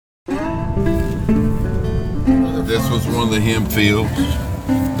This was one of the hemp fields.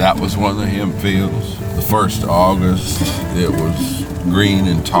 That was one of the hemp fields. The 1st of August, it was green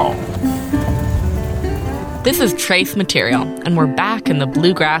and tall. This is Trace Material, and we're back in the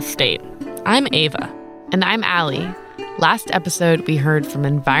Bluegrass State. I'm Ava. And I'm Allie. Last episode, we heard from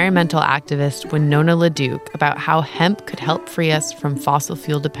environmental activist Winona LaDuke about how hemp could help free us from fossil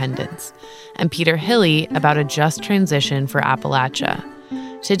fuel dependence, and Peter Hilley about a just transition for Appalachia.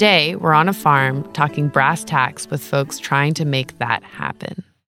 Today, we're on a farm talking brass tacks with folks trying to make that happen.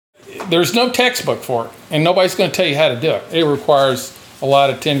 There's no textbook for it, and nobody's going to tell you how to do it. It requires a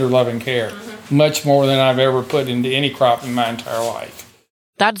lot of tender, loving care, much more than I've ever put into any crop in my entire life.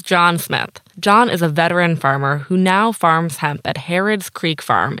 That's John Smith. John is a veteran farmer who now farms hemp at Harrods Creek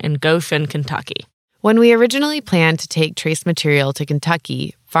Farm in Goshen, Kentucky. When we originally planned to take Trace Material to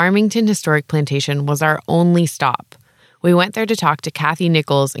Kentucky, Farmington Historic Plantation was our only stop. We went there to talk to Kathy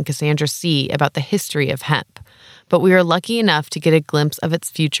Nichols and Cassandra C. about the history of hemp, but we were lucky enough to get a glimpse of its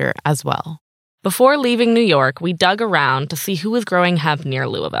future as well. Before leaving New York, we dug around to see who was growing hemp near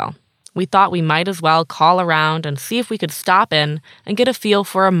Louisville. We thought we might as well call around and see if we could stop in and get a feel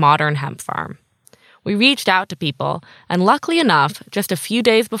for a modern hemp farm. We reached out to people, and luckily enough, just a few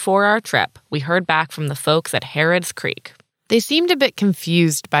days before our trip, we heard back from the folks at Harrods Creek. They seemed a bit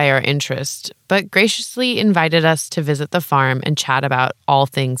confused by our interest, but graciously invited us to visit the farm and chat about all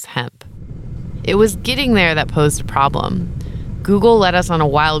things hemp. It was getting there that posed a problem. Google led us on a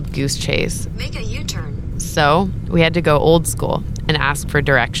wild goose chase. Make a U-turn. So we had to go old school and ask for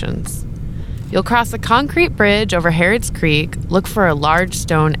directions. You'll cross a concrete bridge over Harrods Creek, look for a large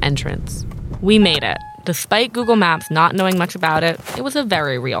stone entrance. We made it. Despite Google Maps not knowing much about it, it was a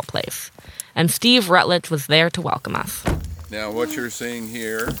very real place. And Steve Rutledge was there to welcome us. Now what you're seeing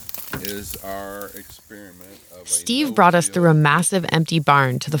here is our experiment of Steve brought us through a massive empty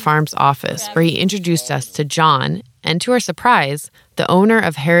barn to the farm's office, where he introduced us to John, and to our surprise, the owner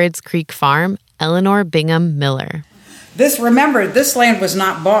of Harrods Creek Farm, Eleanor Bingham Miller. Remember, this land was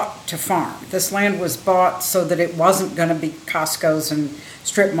not bought to farm. This land was bought so that it wasn't going to be Costco's and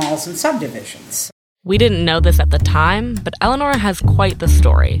strip malls and subdivisions. We didn't know this at the time, but Eleanor has quite the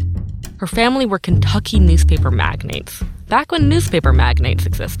story. Her family were Kentucky newspaper magnates, back when newspaper magnates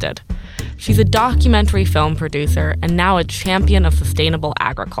existed. She's a documentary film producer and now a champion of sustainable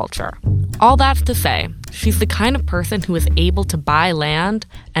agriculture. All that's to say, she's the kind of person who is able to buy land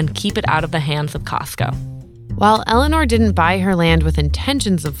and keep it out of the hands of Costco. While Eleanor didn't buy her land with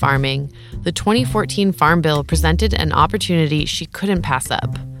intentions of farming, the 2014 Farm Bill presented an opportunity she couldn't pass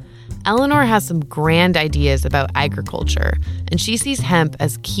up. Eleanor has some grand ideas about agriculture, and she sees hemp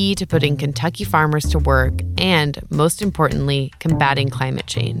as key to putting Kentucky farmers to work and, most importantly, combating climate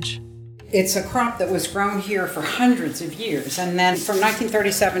change. It's a crop that was grown here for hundreds of years, and then from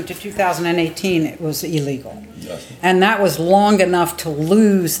 1937 to 2018, it was illegal. And that was long enough to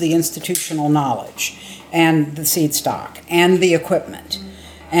lose the institutional knowledge and the seed stock and the equipment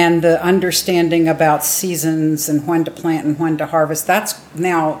and the understanding about seasons and when to plant and when to harvest. That's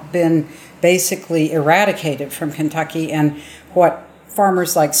now been basically eradicated from Kentucky, and what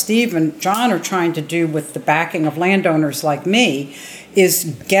farmers like Steve and John are trying to do with the backing of landowners like me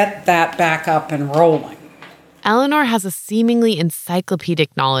is get that back up and rolling. Eleanor has a seemingly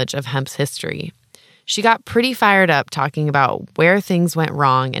encyclopedic knowledge of hemp's history. She got pretty fired up talking about where things went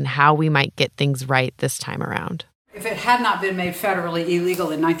wrong and how we might get things right this time around. If it had not been made federally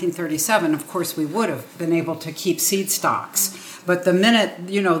illegal in 1937, of course we would have been able to keep seed stocks. But the minute,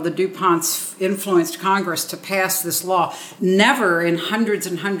 the DuPonts influenced Congress to pass this law, never in hundreds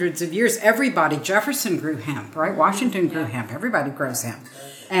and hundreds of years, Jefferson grew hemp, right? Washington grew hemp, everybody grows hemp.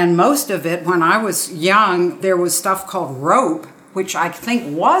 And most of it, when I was young, there was stuff called rope, which I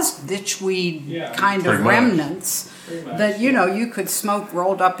think was ditchweed kind of remnants that, you could smoke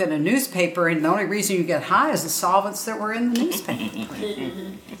rolled up in a newspaper, and the only reason you get high is the solvents that were in the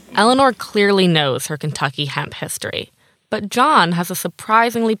newspaper. Eleanor clearly knows her Kentucky hemp history, but John has a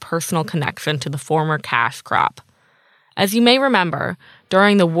surprisingly personal connection to the former cash crop. As you may remember,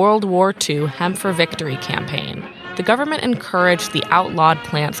 during the World War II Hemp for Victory campaign, the government encouraged the outlawed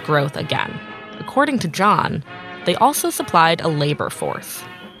plant's growth again. According to John, they also supplied a labor force.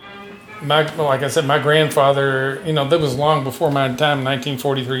 Like I said, my grandfather, that was long before my time,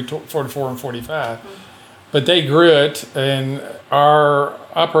 1943, 44, and 45. But they grew it, and our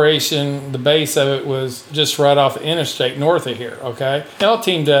operation, the base of it was just right off the interstate north of here, okay? They all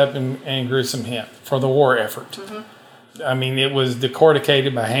teamed up and grew some hemp for the war effort. Mm-hmm. I mean, it was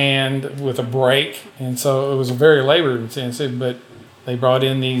decorticated by hand with a brake, and so it was very labor intensive, but they brought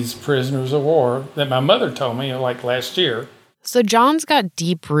in these prisoners of war that my mother told me, like last year. So John's got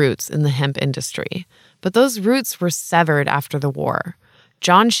deep roots in the hemp industry, but those roots were severed after the war.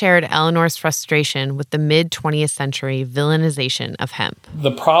 John shared Eleanor's frustration with the mid-20th century villainization of hemp.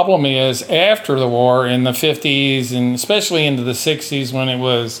 The problem is, after the war, in the 50s and especially into the 60s, when it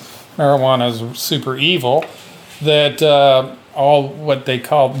was marijuana was super evil, that all what they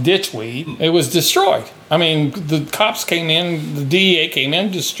called ditchweed, it was destroyed. I mean, the cops came in, the DEA came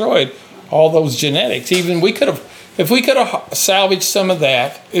in, destroyed all those genetics. Even if we could have salvaged some of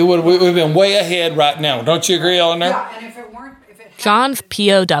that, we would have been way ahead right now. Don't you agree, Eleanor? Yeah, and if it weren't... John's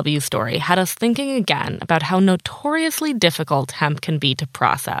POW story had us thinking again about how notoriously difficult hemp can be to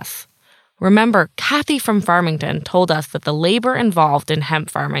process. Remember, Kathy from Farmington told us that the labor involved in hemp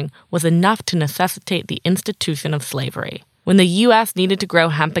farming was enough to necessitate the institution of slavery. When the U.S. needed to grow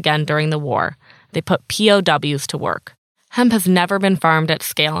hemp again during the war, they put POWs to work. Hemp has never been farmed at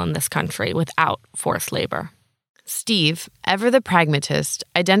scale in this country without forced labor. Steve, ever the pragmatist,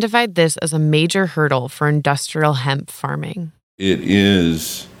 identified this as a major hurdle for industrial hemp farming. It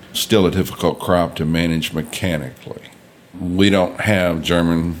is still a difficult crop to manage mechanically. We don't have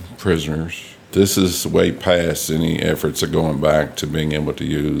German prisoners. This is way past any efforts of going back to being able to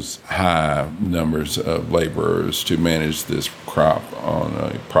use high numbers of laborers to manage this crop on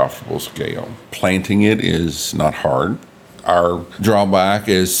a profitable scale. Planting it is not hard. Our drawback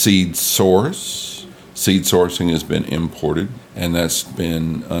is seed source. Seed sourcing has been imported, and that's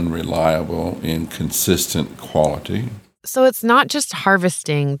been unreliable in consistent quality. So it's not just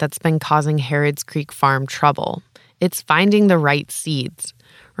harvesting that's been causing Harrods Creek Farm trouble. It's finding the right seeds.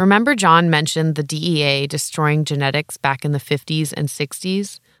 Remember John mentioned the DEA destroying genetics back in the 50s and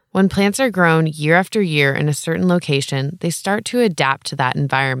 60s? When plants are grown year after year in a certain location, they start to adapt to that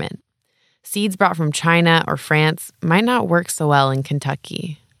environment. Seeds brought from China or France might not work so well in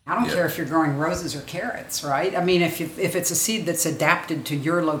Kentucky. I don't care if you're growing roses or carrots, right? I mean, if it's a seed that's adapted to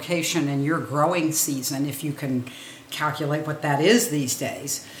your location and your growing season, if you can calculate what that is these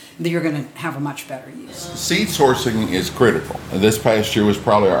days, then you're going to have a much better use. Seed sourcing is critical. This past year was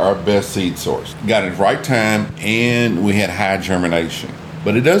probably our best seed source. Got it right time, and we had high germination.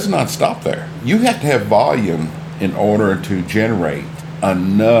 But it does not stop there. You have to have volume in order to generate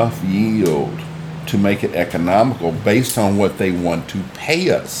enough yield to make it economical based on what they want to pay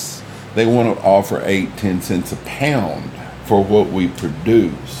us. They want to offer 8-10 cents a pound for what we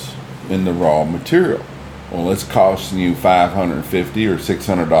produce in the raw material. Well, it's costing you $550 or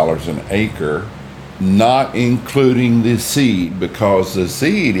 $600 an acre, not including the seed, because the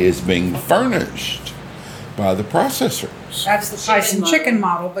seed is being furnished by the processors. That's the Tyson chicken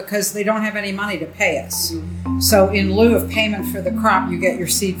model, because they don't have any money to pay us. So in lieu of payment for the crop, you get your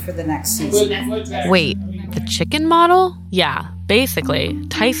seed for the next season. Wait, the chicken model? Yeah, basically,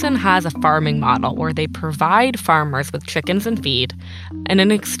 Tyson has a farming model where they provide farmers with chickens and feed, and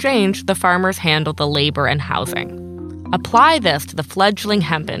in exchange, the farmers handle the labor and housing. Apply this to the fledgling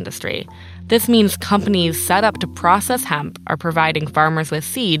hemp industry. This means companies set up to process hemp are providing farmers with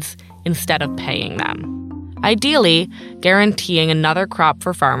seeds instead of paying them. Ideally, guaranteeing another crop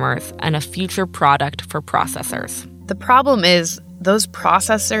for farmers and a future product for processors. The problem is, those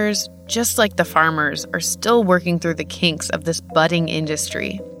processors, just like the farmers, are still working through the kinks of this budding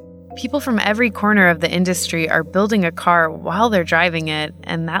industry. People from every corner of the industry are building a car while they're driving it,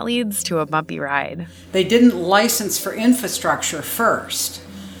 and that leads to a bumpy ride. They didn't license for infrastructure first.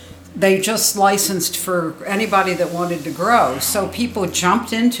 They just licensed for anybody that wanted to grow. So people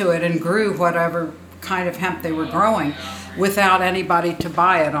jumped into it and grew whatever kind of hemp they were growing without anybody to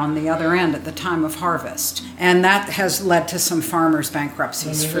buy it on the other end at the time of harvest. And that has led to some farmers'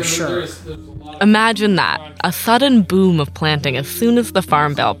 bankruptcies for sure. Imagine that, a sudden boom of planting as soon as the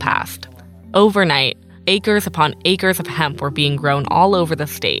Farm Bill passed. Overnight, acres upon acres of hemp were being grown all over the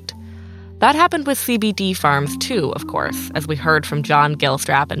state. That happened with CBD farms too, of course, as we heard from John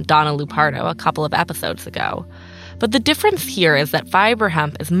Gilstrap and Donna Lupardo a couple of episodes ago. But the difference here is that fiber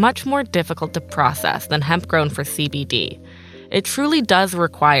hemp is much more difficult to process than hemp grown for CBD. It truly does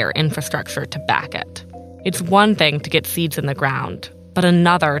require infrastructure to back it. It's one thing to get seeds in the ground, but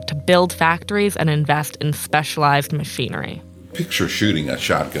another to build factories and invest in specialized machinery. Picture shooting a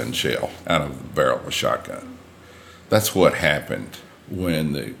shotgun shell out of the barrel of a shotgun. That's what happened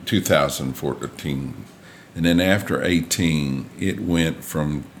when the 2014, and then after 18, it went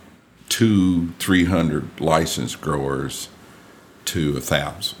from 200-300 licensed growers to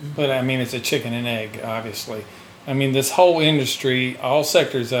 1,000. But I mean, it's a chicken and egg, obviously. I mean, this whole industry, all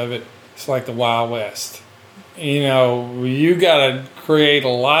sectors of it, it's like the Wild West. You know, you got to create a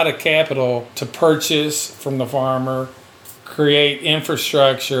lot of capital to purchase from the farmer, create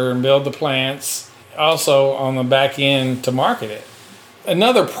infrastructure and build the plants. also on the back end to market it.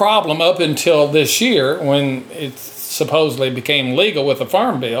 Another problem up until this year, when it supposedly became legal with the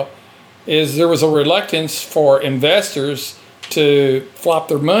Farm Bill, is there was a reluctance for investors to flop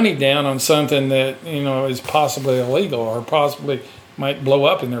their money down on something that, is possibly illegal or possibly might blow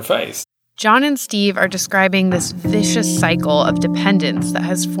up in their face. John and Steve are describing this vicious cycle of dependence that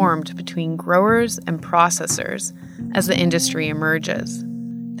has formed between growers and processors as the industry emerges.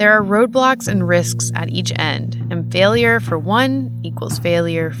 There are roadblocks and risks at each end, and failure for one equals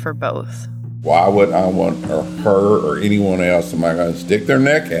failure for both. Why would I want her or anyone else, am I going to stick their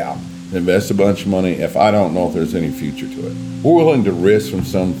neck out and invest a bunch of money if I don't know if there's any future to it? We're willing to risk from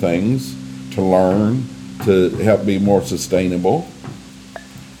some things to learn, to help be more sustainable.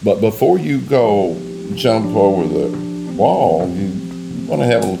 But before you go jump over the wall, you want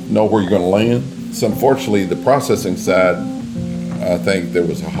to know where you're going to land. So unfortunately, the processing side, I think there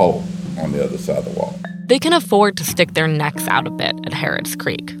was a hole on the other side of the wall. They can afford to stick their necks out a bit at Harrods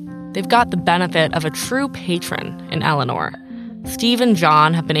Creek. They've got the benefit of a true patron in Eleanor. Steve and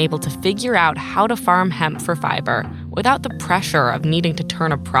John have been able to figure out how to farm hemp for fiber without the pressure of needing to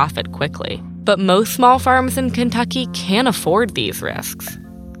turn a profit quickly. But most small farms in Kentucky can't afford these risks.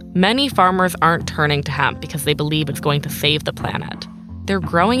 Many farmers aren't turning to hemp because they believe it's going to save the planet. They're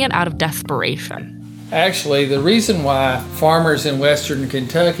growing it out of desperation. Actually, the reason why farmers in western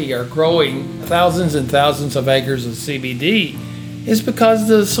Kentucky are growing thousands and thousands of acres of CBD is because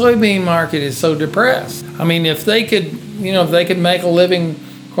the soybean market is so depressed. I mean, if they could make a living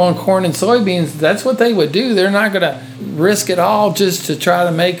growing corn and soybeans, that's what they would do. They're not going to risk it all just to try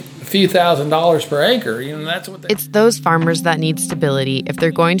to make a few $1,000s per acre. That's what It's those farmers that need stability if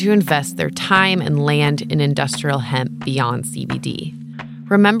they're going to invest their time and land in industrial hemp beyond CBD.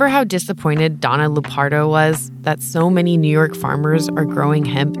 Remember how disappointed Donna Lupardo was that so many New York farmers are growing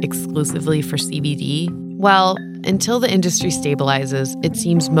hemp exclusively for CBD? Well, until the industry stabilizes, it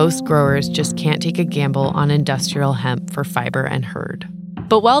seems most growers just can't take a gamble on industrial hemp for fiber and herd.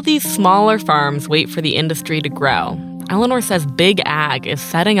 But while these smaller farms wait for the industry to grow, Eleanor says Big Ag is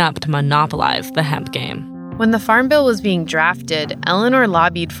setting up to monopolize the hemp game. When the Farm Bill was being drafted, Eleanor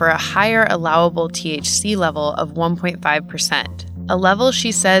lobbied for a higher allowable THC level of 1.5%. A level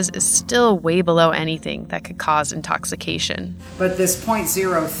she says is still way below anything that could cause intoxication. But this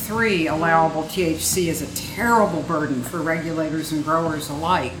 0.03 allowable THC is a terrible burden for regulators and growers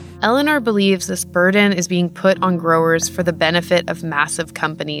alike. Eleanor believes this burden is being put on growers for the benefit of massive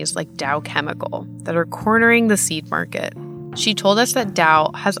companies like Dow Chemical that are cornering the seed market. She told us that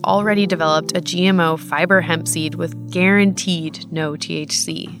Dow has already developed a GMO fiber hemp seed with guaranteed no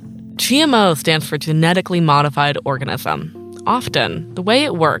THC. GMO stands for genetically modified organism. Often, the way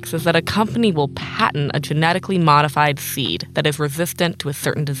it works is that a company will patent a genetically modified seed that is resistant to a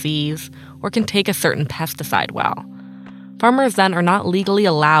certain disease or can take a certain pesticide well. Farmers then are not legally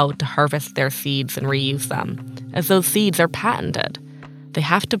allowed to harvest their seeds and reuse them, as those seeds are patented. They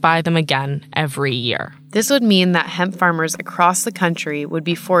have to buy them again every year. This would mean that hemp farmers across the country would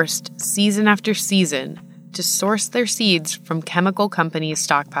be forced season after season to source their seeds from chemical companies'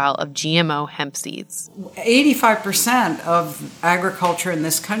 stockpile of GMO hemp seeds. 85% of agriculture in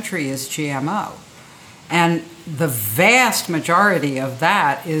this country is GMO. And the vast majority of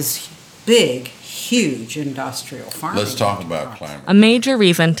that is big, huge industrial farming. Let's talk about climate. A major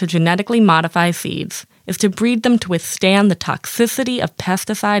reason to genetically modify seeds is to breed them to withstand the toxicity of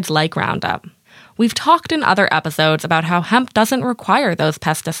pesticides like Roundup. We've talked in other episodes about how hemp doesn't require those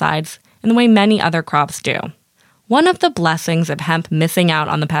pesticides in the way many other crops do. One of the blessings of hemp missing out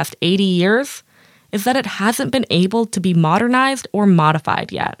on the past 80 years is that it hasn't been able to be modernized or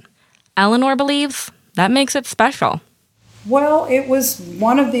modified yet. Eleanor believes that makes it special. Well, it was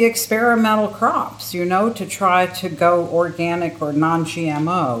one of the experimental crops, to try to go organic or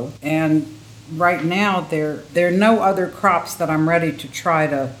non-GMO. And right now, there are no other crops that I'm ready to try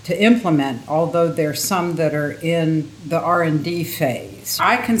to implement, although there's some that are in the R&D phase.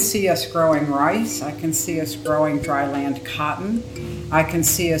 I can see us growing rice. I can see us growing dryland cotton. I can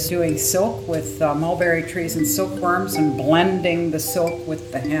see us doing silk with mulberry trees and silkworms and blending the silk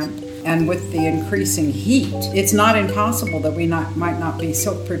with the hemp. And with the increasing heat, it's not impossible that we might not be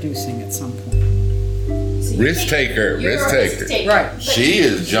silk producing at some point. So risk taker. Right. She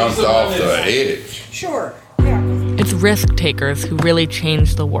has jumped off the edge. Sure. Yeah. It's risk takers who really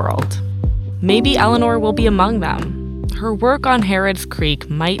change the world. Maybe Eleanor will be among them. Her work on Harrods Creek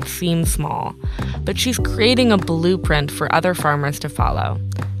might seem small, but she's creating a blueprint for other farmers to follow.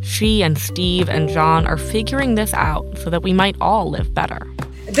 She and Steve and John are figuring this out so that we might all live better.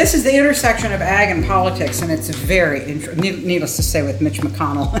 This is the intersection of ag and politics, and it's very, needless to say, with Mitch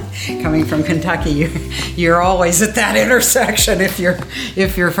McConnell coming from Kentucky, you're always at that intersection if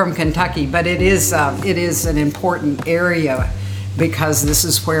you're from Kentucky. But it is an important area because this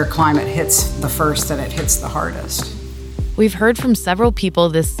is where climate hits the first and it hits the hardest. We've heard from several people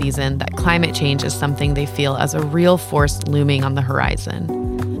this season that climate change is something they feel as a real force looming on the horizon.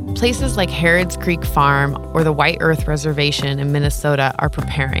 Places like Harrods Creek Farm or the White Earth Reservation in Minnesota are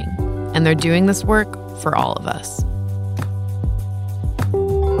preparing, and they're doing this work for all of us.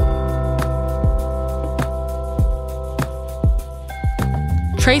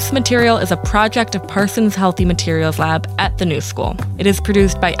 Trace Material is a project of Parsons Healthy Materials Lab at the New School. It is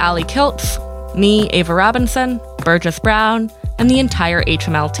produced by Allie Kiltz, me, Ava Robinson, Burgess Brown, and the entire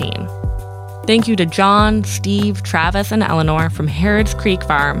HML team. Thank you to John, Steve, Travis, and Eleanor from Harrods Creek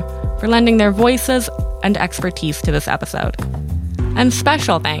Farm for lending their voices and expertise to this episode. And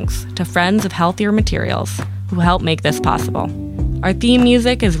special thanks to Friends of Healthier Materials who helped make this possible. Our theme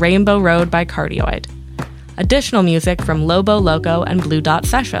music is Rainbow Road by Cardioid. Additional music from Lobo Loco and Blue Dot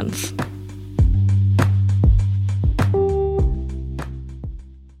Sessions.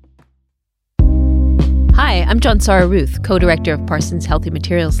 Hi, I'm Johnsara Ruth, co-director of Parsons Healthy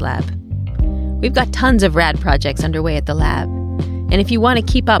Materials Lab. We've got tons of rad projects underway at the lab. And if you want to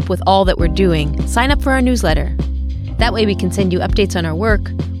keep up with all that we're doing, sign up for our newsletter. That way we can send you updates on our work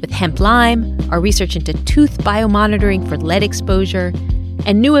with hemp lime, our research into tooth biomonitoring for lead exposure,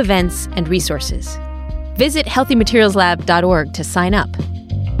 and new events and resources. Visit healthymaterialslab.org to sign up.